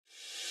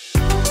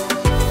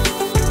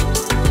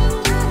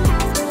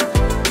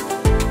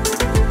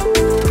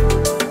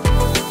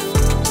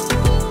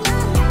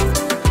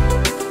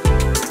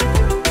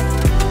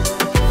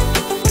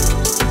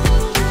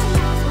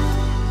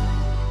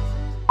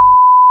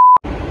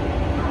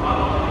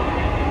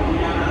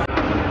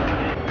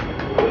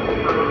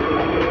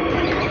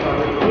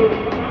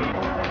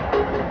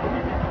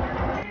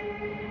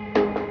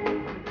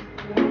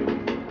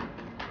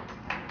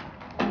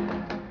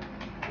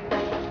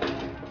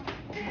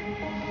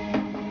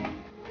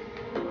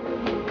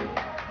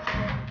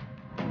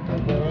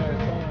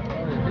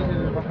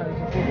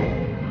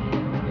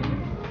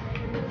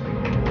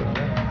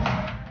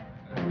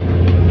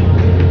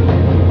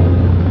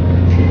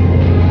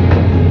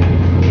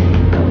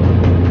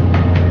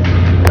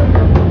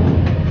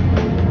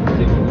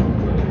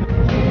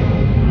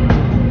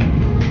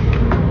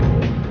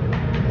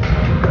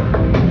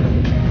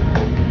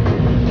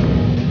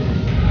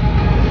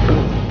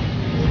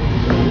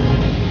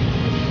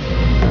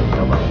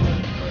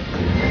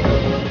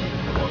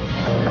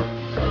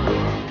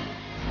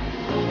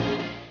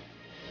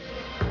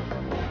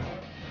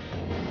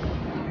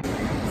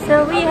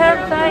We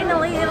have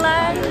finally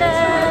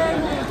landed.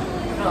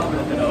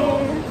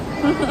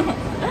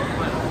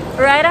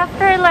 Right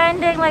after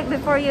landing, like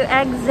before you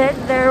exit,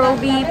 there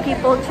will be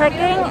people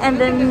checking, and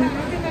then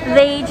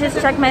they just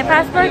check my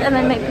passport and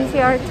then make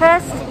PCR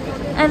test.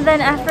 And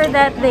then after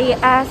that, they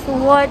ask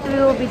what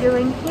we will be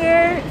doing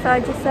here. So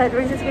I just said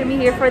we're just gonna be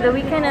here for the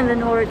weekend, and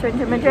then we'll return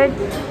to Madrid.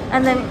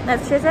 And then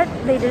that's just it.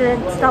 They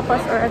didn't stop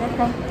us or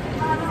anything.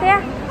 So yeah.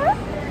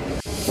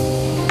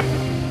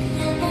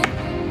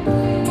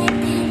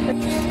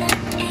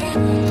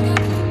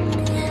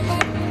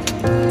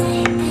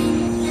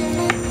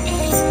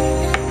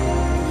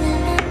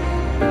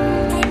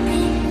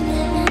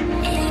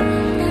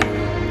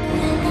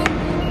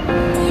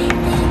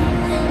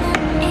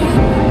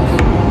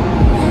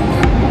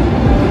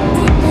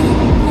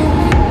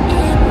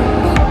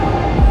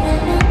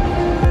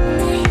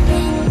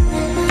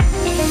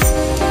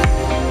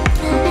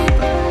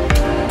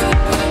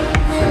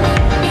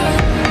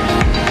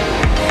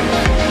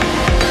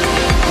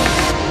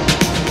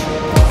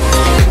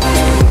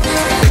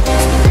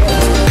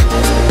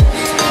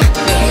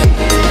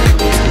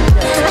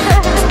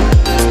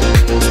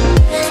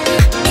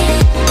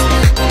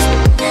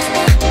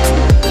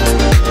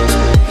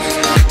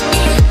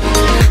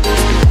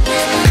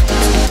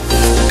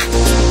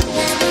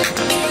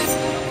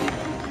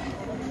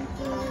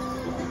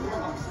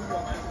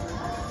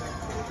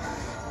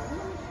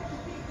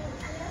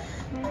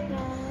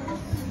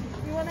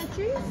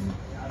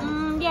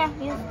 Yeah,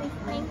 yes, please.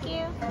 Thank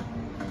you.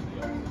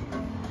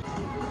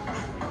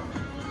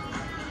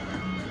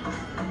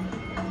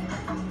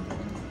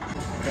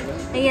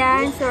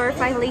 Ayan, so we're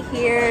finally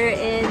here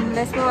in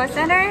Lisboa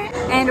Center,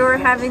 and we're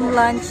having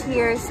lunch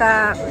here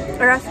sa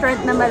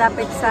restaurant na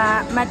malapit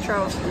sa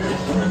Metro.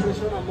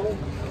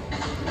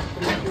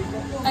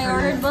 I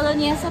ordered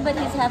bolognese, but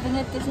he's having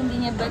it kasi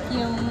hindi niya bet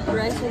yung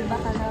rice with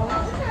bacalao.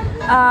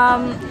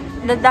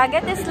 The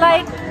Dagat is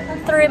like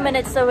 3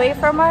 minutes away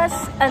from us,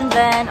 and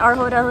then our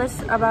hotel is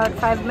about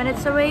 5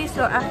 minutes away.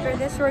 So after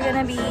this, we're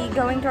gonna be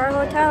going to our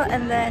hotel,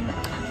 and then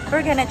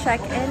we're gonna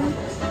check in.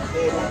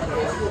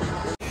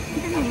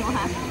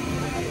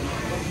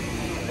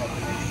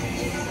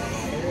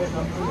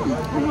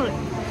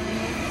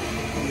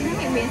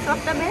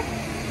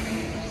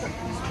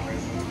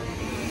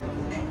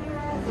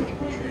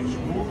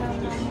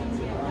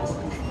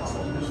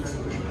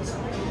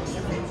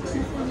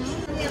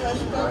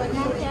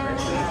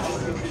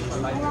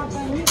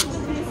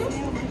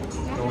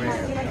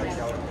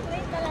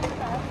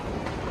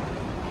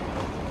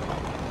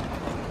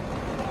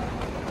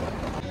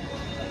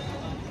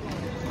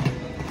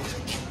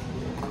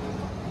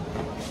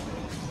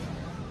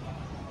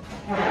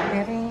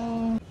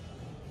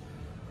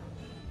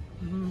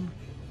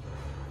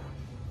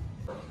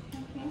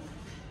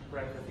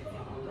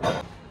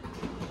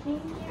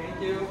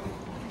 Thank you.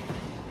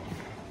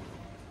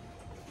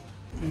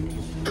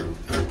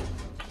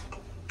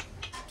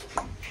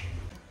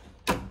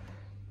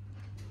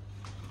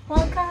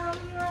 Welcome.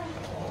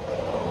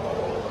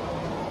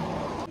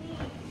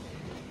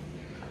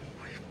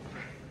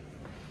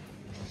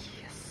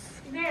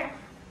 Yes. There.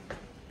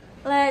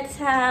 Let's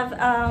have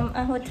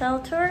a hotel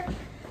tour.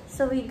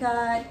 So we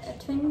got a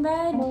twin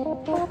bed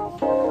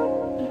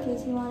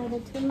because he wanted a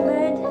twin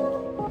bed,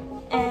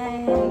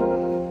 and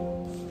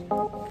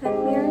got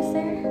mirrors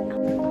there.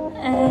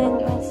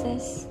 And what's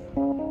this?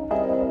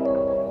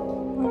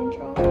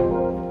 Wardrobe.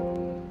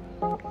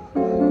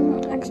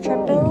 Extra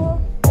pillow.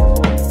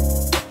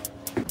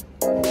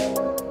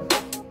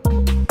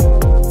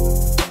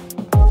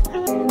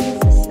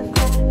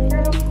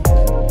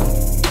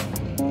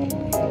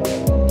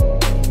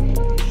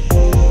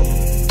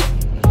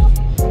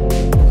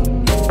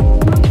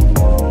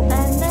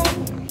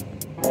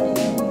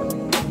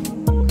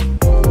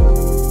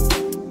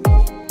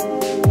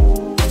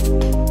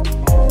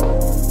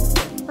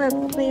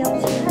 We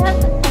also have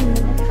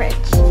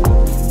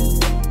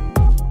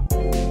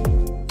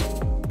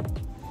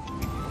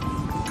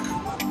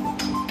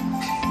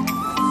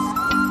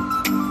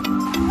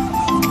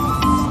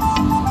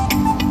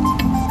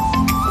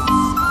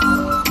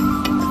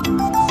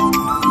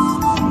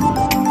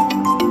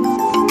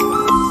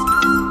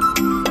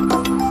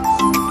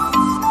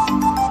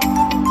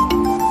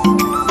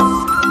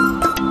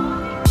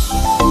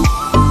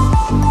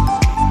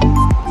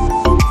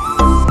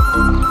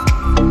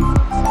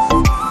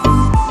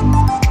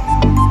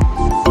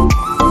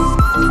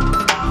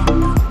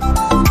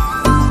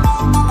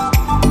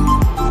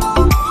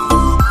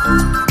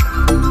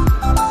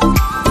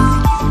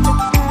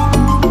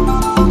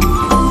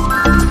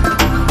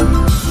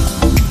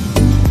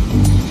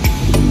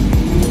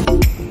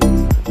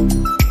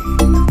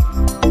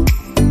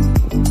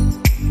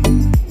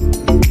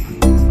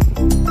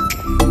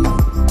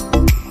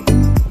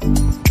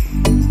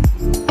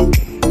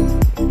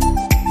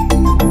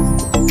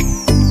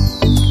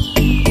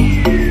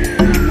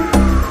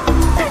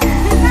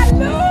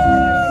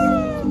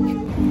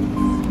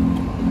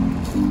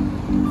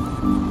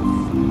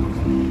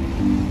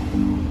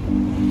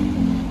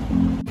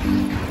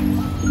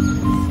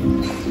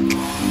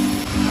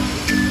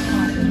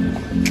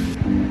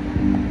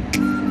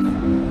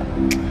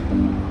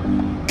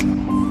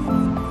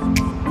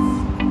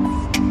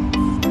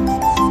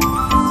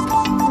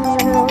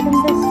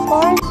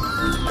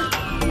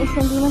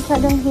hindi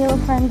masyadong heel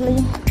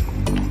friendly.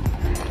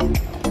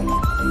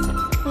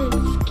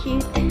 It's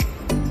cute.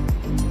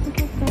 Look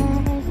at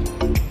that.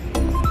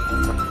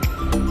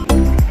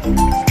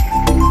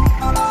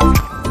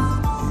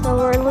 So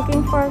we're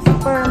looking for a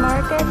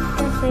supermarket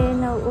kasi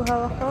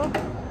nauuhaw ako.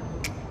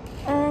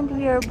 And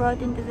we are brought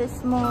into this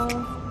small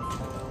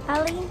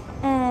alley,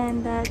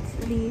 and that's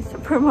the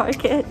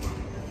supermarket.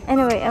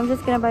 Anyway, I'm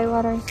just gonna buy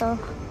water, so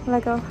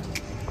let go.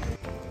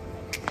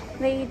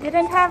 They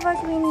didn't have what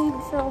we need,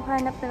 so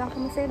hanap na lang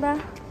kami sa iba.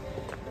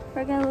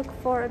 We're gonna look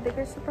for a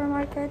bigger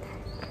supermarket,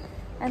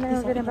 and then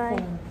we're gonna buy.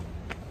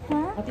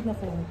 Huh?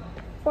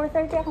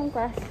 4:30 akong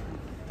class.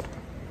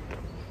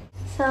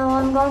 So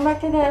I'm going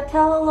back to the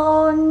hotel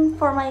alone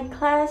for my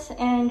class,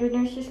 and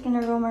Junior's just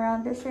gonna roam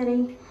around the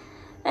city.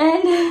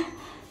 And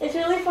it's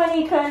really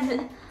funny because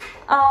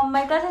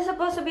my class is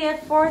supposed to be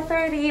at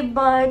 4:30,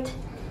 but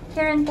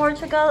here in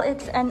Portugal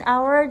it's an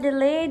hour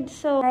delayed.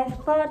 So I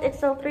thought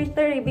it's still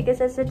 3:30 because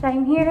that's the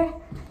time here,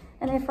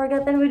 and I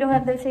forgot that we don't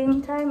have the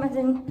same time as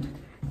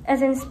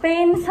in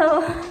Spain.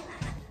 So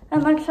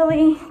I'm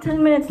actually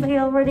 10 minutes late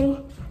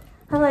already.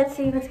 So let's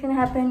see what's gonna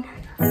happen.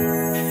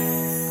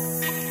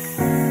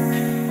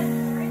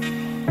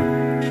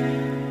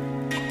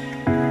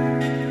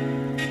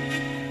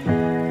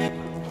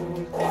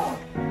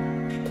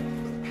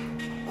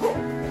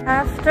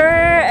 After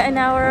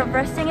an hour of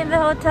resting in the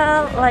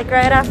hotel, like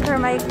right after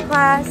my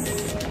class,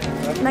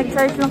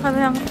 nag-charge lang kami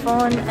ng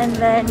phone, and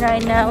then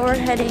right now we're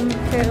heading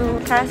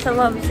to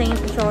Castelo of São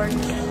Jorge.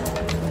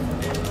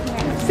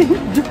 St.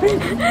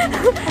 George?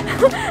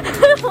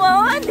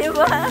 Mama,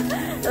 diba?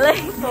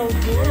 Like,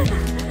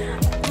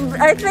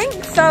 I think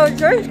São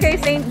Jorge kay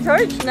St.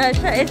 George na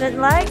siya, is it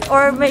like?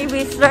 Or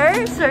maybe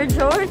Sir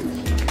George?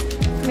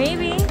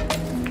 Maybe.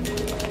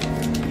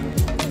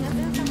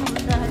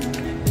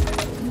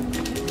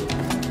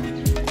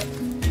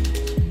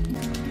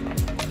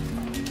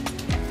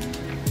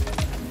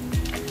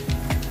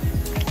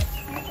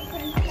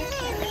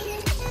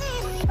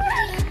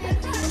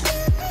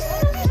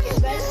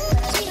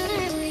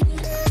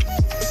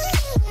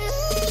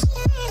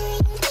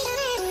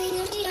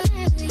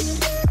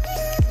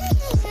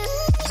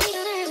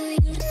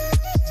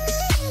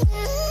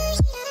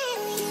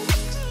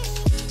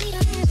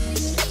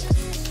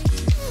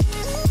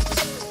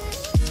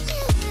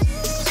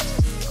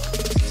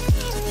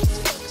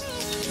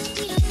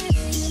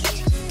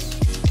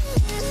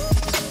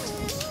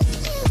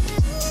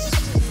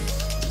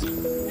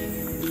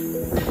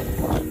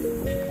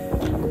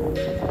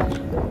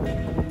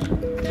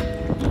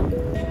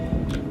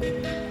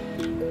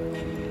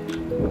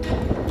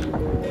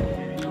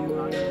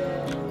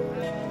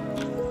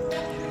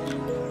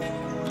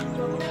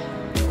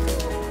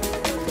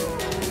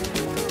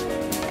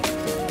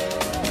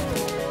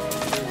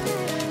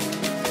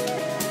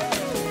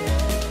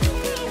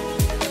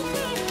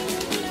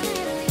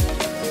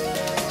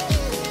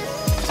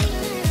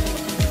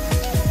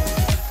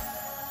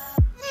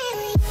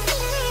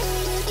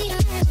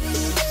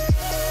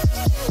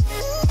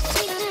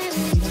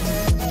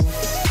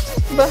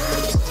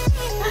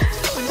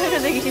 Magkano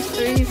naging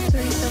history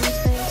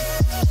something.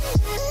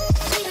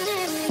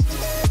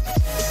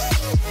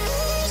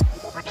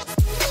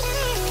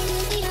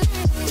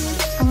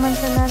 Ang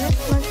manzanares,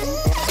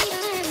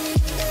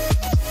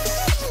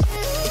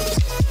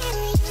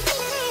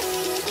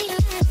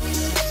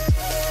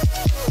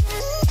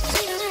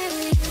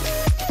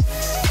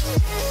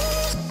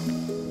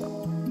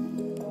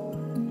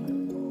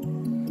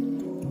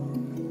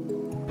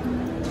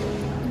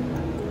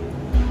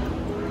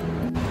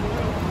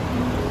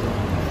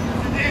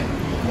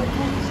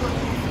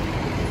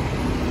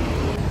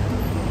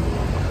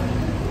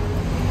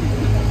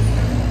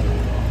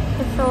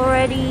 It's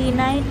already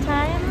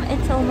nighttime.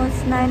 It's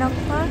almost 9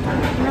 o'clock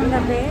ng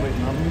gabi.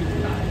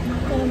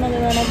 Pero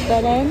maliwanag pa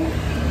rin.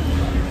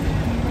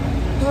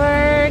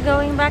 We're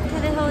going back to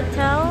the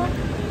hotel.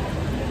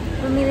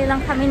 Bumili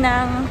lang kami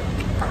ng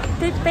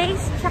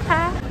toothpaste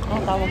tsaka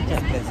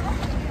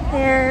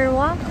hair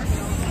wax.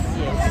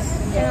 Yes.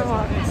 Hair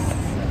wax.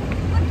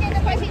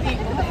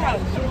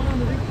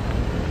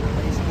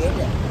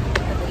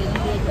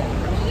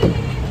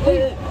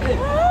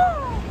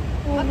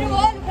 Abre o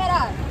olho,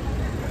 caralho!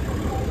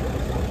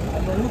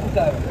 Maluco,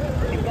 cara.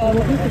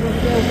 Ano?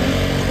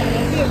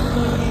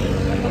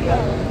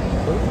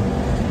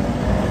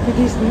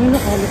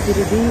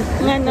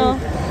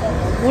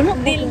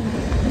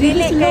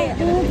 Dili kay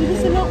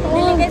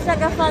sa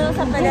ka-follow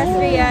sa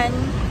pedestrian.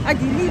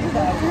 Dili.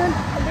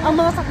 Ang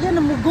mga sakyan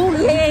namugol.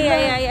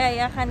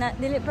 Yeah. Kana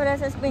dili para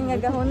sa Spain nga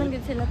gahonon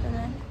gid sila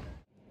tanan.